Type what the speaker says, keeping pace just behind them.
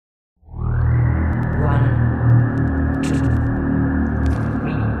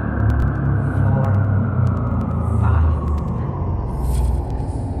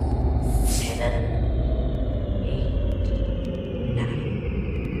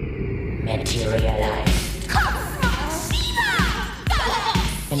materialize.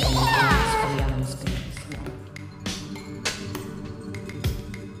 And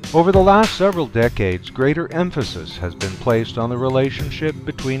over the last several decades, greater emphasis has been placed on the relationship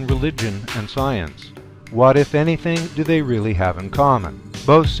between religion and science. What, if anything, do they really have in common?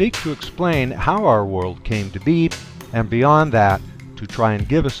 Both seek to explain how our world came to be, and beyond that, to try and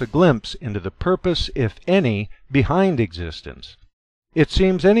give us a glimpse into the purpose, if any, behind existence. It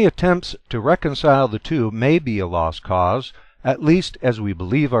seems any attempts to reconcile the two may be a lost cause, at least as we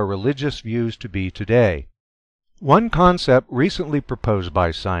believe our religious views to be today. One concept recently proposed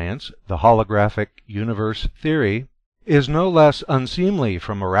by science, the holographic universe theory, is no less unseemly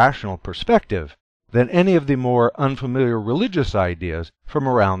from a rational perspective than any of the more unfamiliar religious ideas from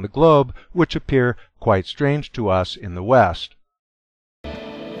around the globe which appear quite strange to us in the West.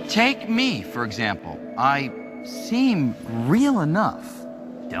 Take me, for example. I seem real enough,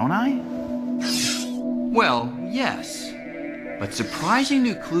 don't I? Well, yes. But surprising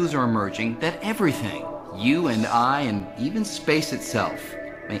new clues are emerging that everything, you and I, and even space itself,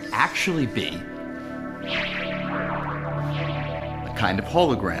 may actually be a kind of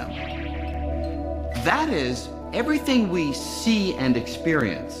hologram. That is, everything we see and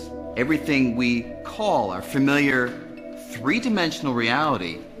experience, everything we call our familiar three-dimensional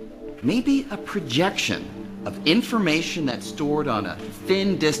reality, may be a projection of information that's stored on a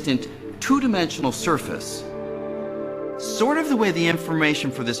thin, distant, two-dimensional surface. Sort of the way the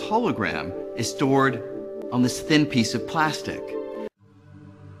information for this hologram is stored on this thin piece of plastic.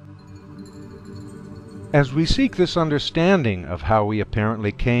 As we seek this understanding of how we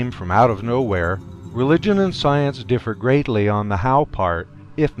apparently came from out of nowhere, religion and science differ greatly on the how part,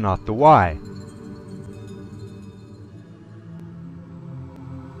 if not the why.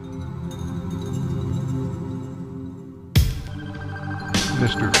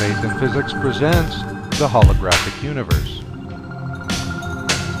 Mr. Faith in Physics presents the Holographic Universe.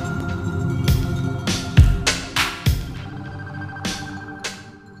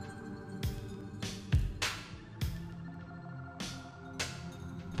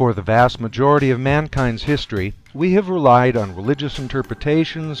 For the vast majority of mankind's history, we have relied on religious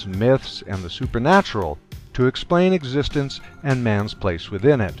interpretations, myths, and the supernatural to explain existence and man's place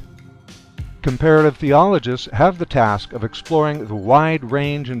within it. Comparative theologists have the task of exploring the wide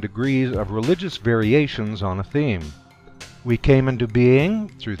range and degrees of religious variations on a theme. We came into being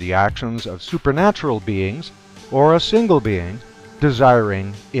through the actions of supernatural beings or a single being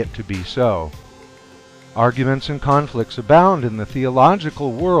desiring it to be so. Arguments and conflicts abound in the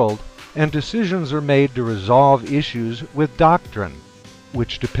theological world, and decisions are made to resolve issues with doctrine,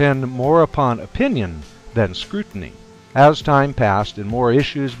 which depend more upon opinion than scrutiny. As time passed and more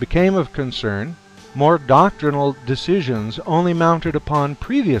issues became of concern, more doctrinal decisions only mounted upon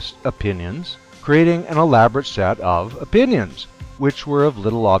previous opinions, creating an elaborate set of opinions, which were of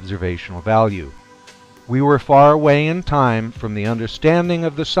little observational value. We were far away in time from the understanding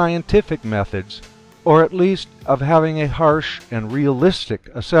of the scientific methods, or at least of having a harsh and realistic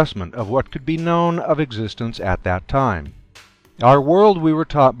assessment of what could be known of existence at that time. Our world, we were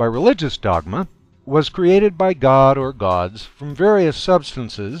taught by religious dogma, was created by God or gods from various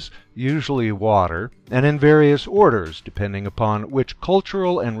substances, usually water, and in various orders, depending upon which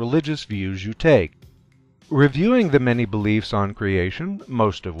cultural and religious views you take. Reviewing the many beliefs on creation,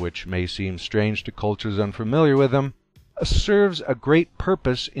 most of which may seem strange to cultures unfamiliar with them, serves a great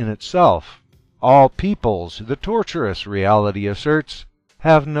purpose in itself. All peoples, the tortuous reality asserts,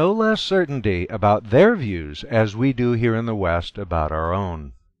 have no less certainty about their views as we do here in the West about our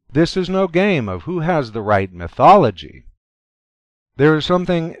own. This is no game of who has the right mythology. There is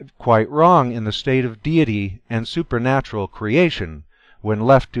something quite wrong in the state of deity and supernatural creation. When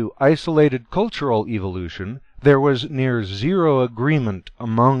left to isolated cultural evolution, there was near zero agreement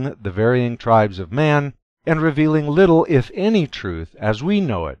among the varying tribes of man, and revealing little, if any, truth as we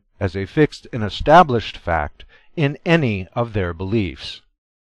know it, as a fixed and established fact in any of their beliefs.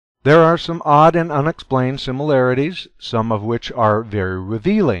 There are some odd and unexplained similarities, some of which are very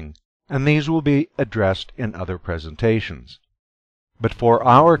revealing, and these will be addressed in other presentations. But for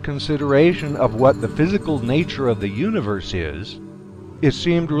our consideration of what the physical nature of the universe is, it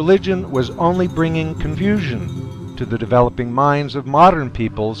seemed religion was only bringing confusion to the developing minds of modern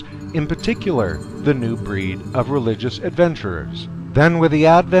peoples, in particular the new breed of religious adventurers. Then with the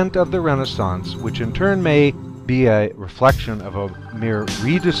advent of the Renaissance, which in turn may be a reflection of a mere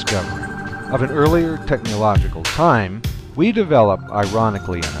rediscovering of an earlier technological time, we develop,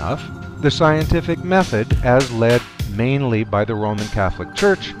 ironically enough, the scientific method as led mainly by the Roman Catholic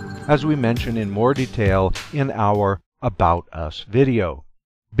Church, as we mention in more detail in our About Us video.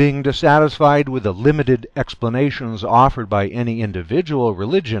 Being dissatisfied with the limited explanations offered by any individual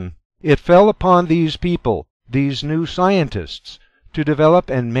religion, it fell upon these people, these new scientists, to develop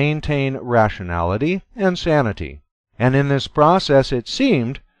and maintain rationality and sanity. And in this process, it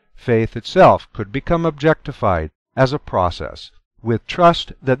seemed, faith itself could become objectified as a process, with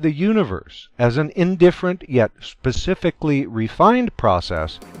trust that the universe, as an indifferent yet specifically refined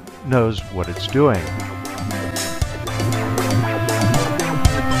process, knows what it's doing.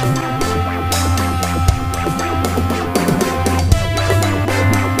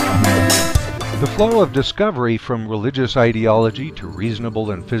 The flow of discovery from religious ideology to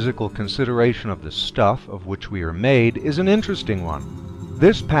reasonable and physical consideration of the stuff of which we are made is an interesting one.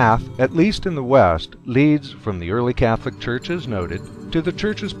 This path, at least in the West, leads from the early Catholic Church, as noted, to the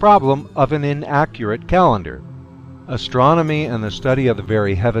Church's problem of an inaccurate calendar. Astronomy and the study of the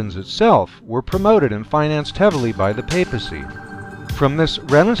very heavens itself were promoted and financed heavily by the papacy. From this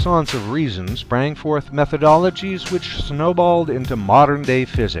renaissance of reason sprang forth methodologies which snowballed into modern-day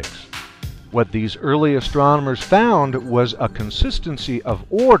physics. What these early astronomers found was a consistency of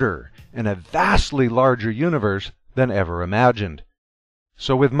order in a vastly larger universe than ever imagined.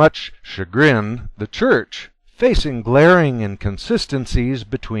 So with much chagrin, the Church, facing glaring inconsistencies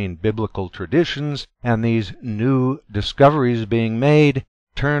between biblical traditions and these new discoveries being made,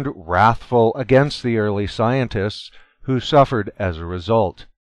 turned wrathful against the early scientists, who suffered as a result.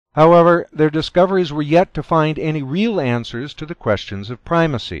 However, their discoveries were yet to find any real answers to the questions of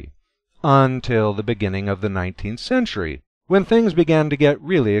primacy, until the beginning of the 19th century, when things began to get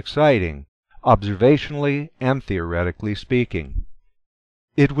really exciting, observationally and theoretically speaking.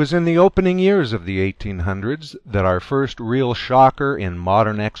 It was in the opening years of the 1800s that our first real shocker in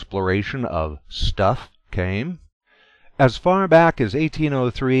modern exploration of stuff came. As far back as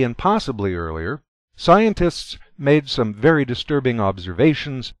 1803 and possibly earlier, scientists made some very disturbing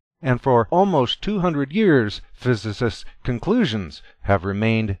observations, and for almost 200 years, physicists' conclusions have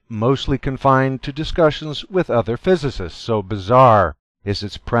remained mostly confined to discussions with other physicists, so bizarre is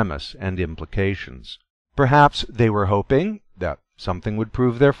its premise and implications. Perhaps they were hoping that something would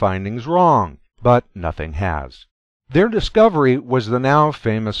prove their findings wrong, but nothing has. Their discovery was the now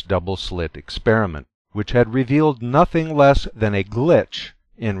famous double-slit experiment, which had revealed nothing less than a glitch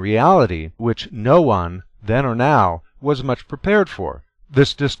in reality which no one, then or now, was much prepared for.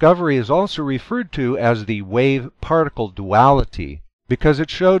 This discovery is also referred to as the wave-particle duality because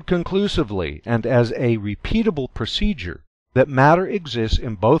it showed conclusively and as a repeatable procedure that matter exists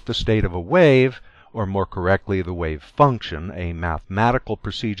in both the state of a wave, or more correctly the wave function, a mathematical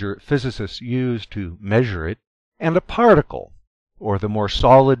procedure physicists use to measure it, and a particle, or the more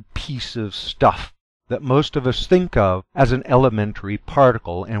solid piece of stuff that most of us think of as an elementary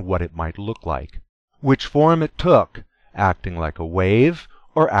particle and what it might look like. Which form it took, acting like a wave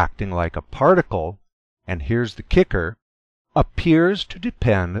or acting like a particle, and here's the kicker, appears to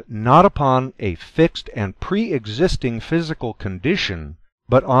depend not upon a fixed and pre-existing physical condition,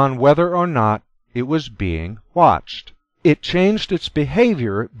 but on whether or not it was being watched. It changed its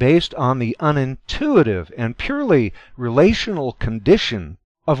behavior based on the unintuitive and purely relational condition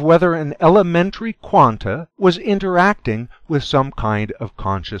of whether an elementary quanta was interacting with some kind of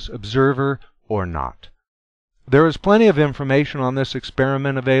conscious observer or not. There is plenty of information on this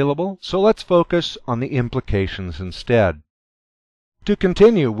experiment available, so let's focus on the implications instead. To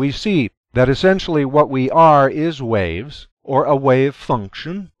continue, we see that essentially what we are is waves, or a wave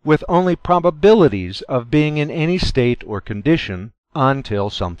function, with only probabilities of being in any state or condition until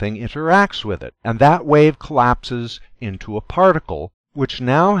something interacts with it, and that wave collapses into a particle, which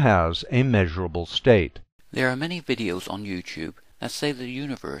now has a measurable state. There are many videos on YouTube that say the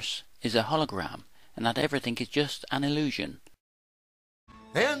universe is a hologram, and that everything is just an illusion.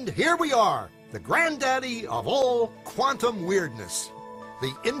 And here we are, the granddaddy of all quantum weirdness,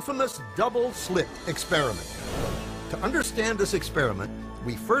 the infamous double-slit experiment. To understand this experiment,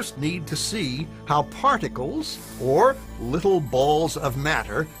 we first need to see how particles, or little balls of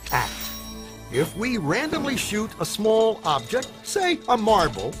matter, act. If we randomly shoot a small object, say a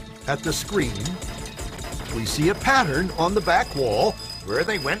marble, at the screen, we see a pattern on the back wall where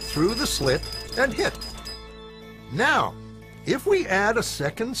they went through the slit and hit. Now, if we add a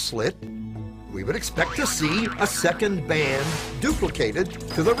second slit, we would expect to see a second band duplicated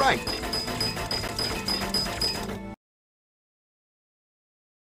to the right.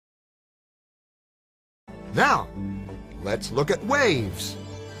 Now, let's look at waves.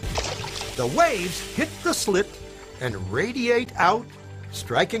 The waves hit the slit and radiate out,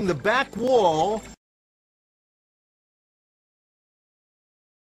 striking the back wall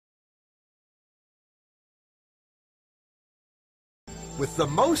with the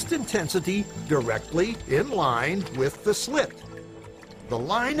most intensity directly in line with the slit. The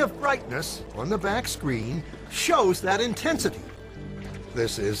line of brightness on the back screen shows that intensity.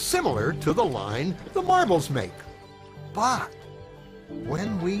 This is similar to the line the marbles make. But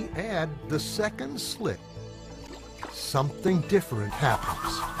when we add the second slit, something different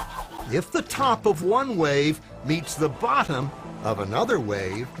happens. If the top of one wave meets the bottom of another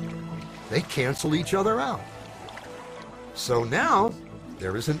wave, they cancel each other out. So now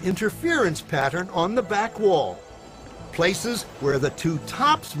there is an interference pattern on the back wall. Places where the two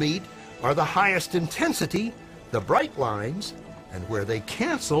tops meet are the highest intensity, the bright lines, and where they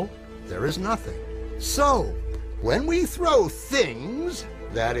cancel, there is nothing. So, when we throw things,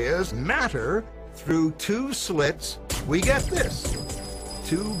 that is, matter, through two slits, we get this,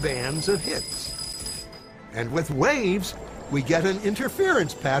 two bands of hits. And with waves, we get an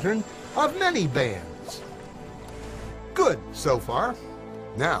interference pattern of many bands. Good so far.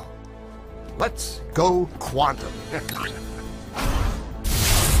 Now, let's go quantum.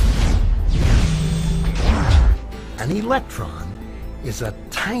 An electron is a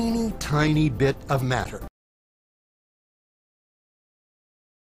tiny, tiny bit of matter.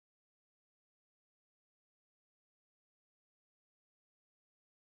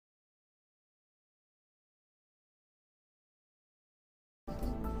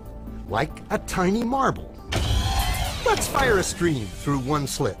 Like a tiny marble. Let's fire a stream through one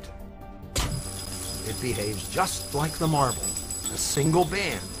slit. It behaves just like the marble, a single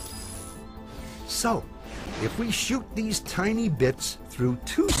band. So, if we shoot these tiny bits through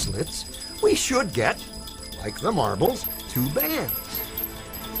two slits, we should get, like the marbles, two bands.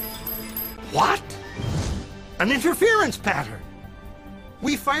 What? An interference pattern!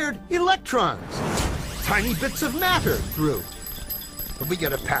 We fired electrons, tiny bits of matter through. But we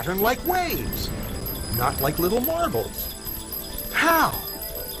get a pattern like waves, not like little marbles. How?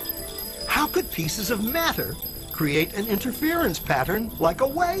 How could pieces of matter create an interference pattern like a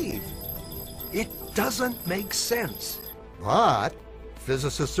wave? It doesn't make sense. But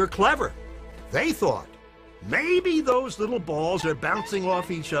physicists are clever. They thought, maybe those little balls are bouncing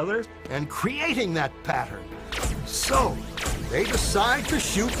off each other and creating that pattern. So, they decide to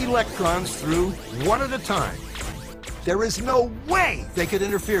shoot electrons through one at a time. There is no way they could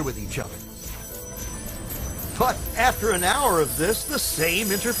interfere with each other. But after an hour of this, the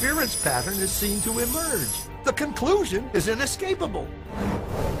same interference pattern is seen to emerge. The conclusion is inescapable.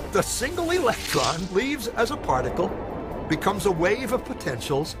 The single electron leaves as a particle, becomes a wave of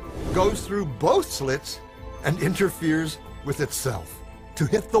potentials, goes through both slits, and interferes with itself to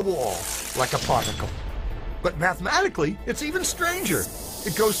hit the wall like a particle. But mathematically, it's even stranger.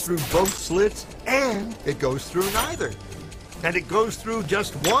 It goes through both slits, and it goes through neither. And it goes through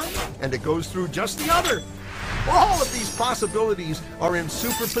just one, and it goes through just the other. All of these possibilities are in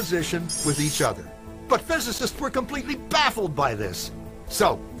superposition with each other. But physicists were completely baffled by this.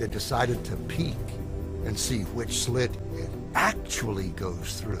 So they decided to peek and see which slit it actually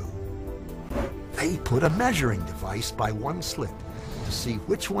goes through. They put a measuring device by one slit to see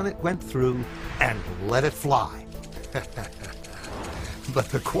which one it went through and let it fly. But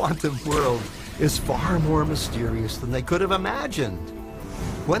the quantum world is far more mysterious than they could have imagined.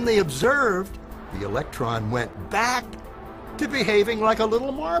 When they observed, the electron went back to behaving like a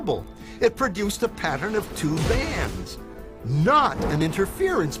little marble. It produced a pattern of two bands, not an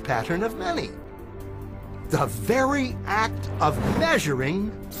interference pattern of many. The very act of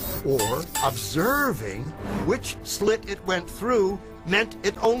measuring or observing which slit it went through meant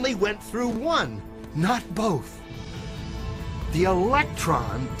it only went through one, not both. The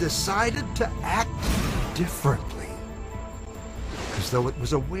electron decided to act differently, as though it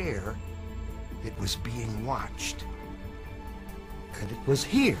was aware it was being watched. And it was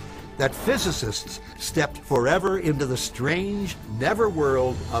here that physicists stepped forever into the strange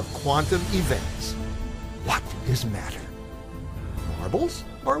never-world of quantum events. What is matter? Marbles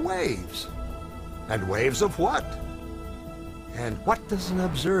or waves? And waves of what? And what does an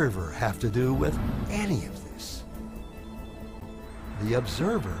observer have to do with any of this? The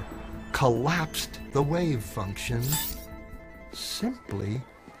observer collapsed the wave function simply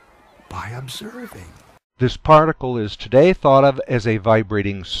by observing. This particle is today thought of as a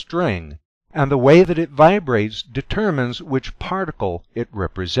vibrating string, and the way that it vibrates determines which particle it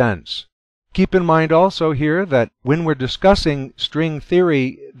represents. Keep in mind also here that when we're discussing string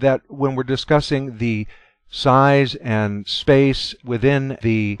theory, that when we're discussing the size and space within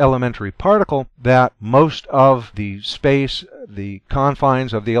the elementary particle, that most of the space, the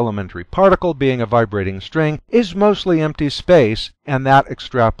confines of the elementary particle being a vibrating string, is mostly empty space, and that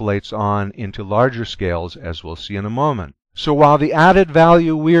extrapolates on into larger scales, as we'll see in a moment. So while the added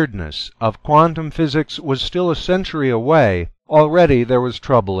value weirdness of quantum physics was still a century away, already there was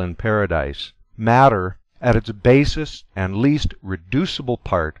trouble in paradise. Matter, at its basest and least reducible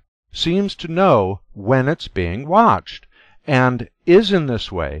part, seems to know when it's being watched, and is in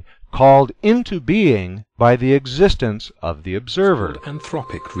this way called into being by the existence of the observer.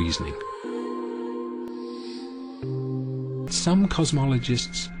 Anthropic reasoning. Some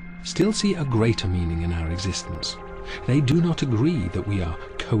cosmologists still see a greater meaning in our existence. They do not agree that we are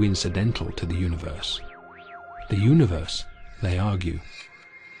coincidental to the universe. The universe, they argue,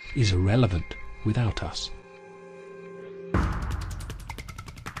 is irrelevant without us.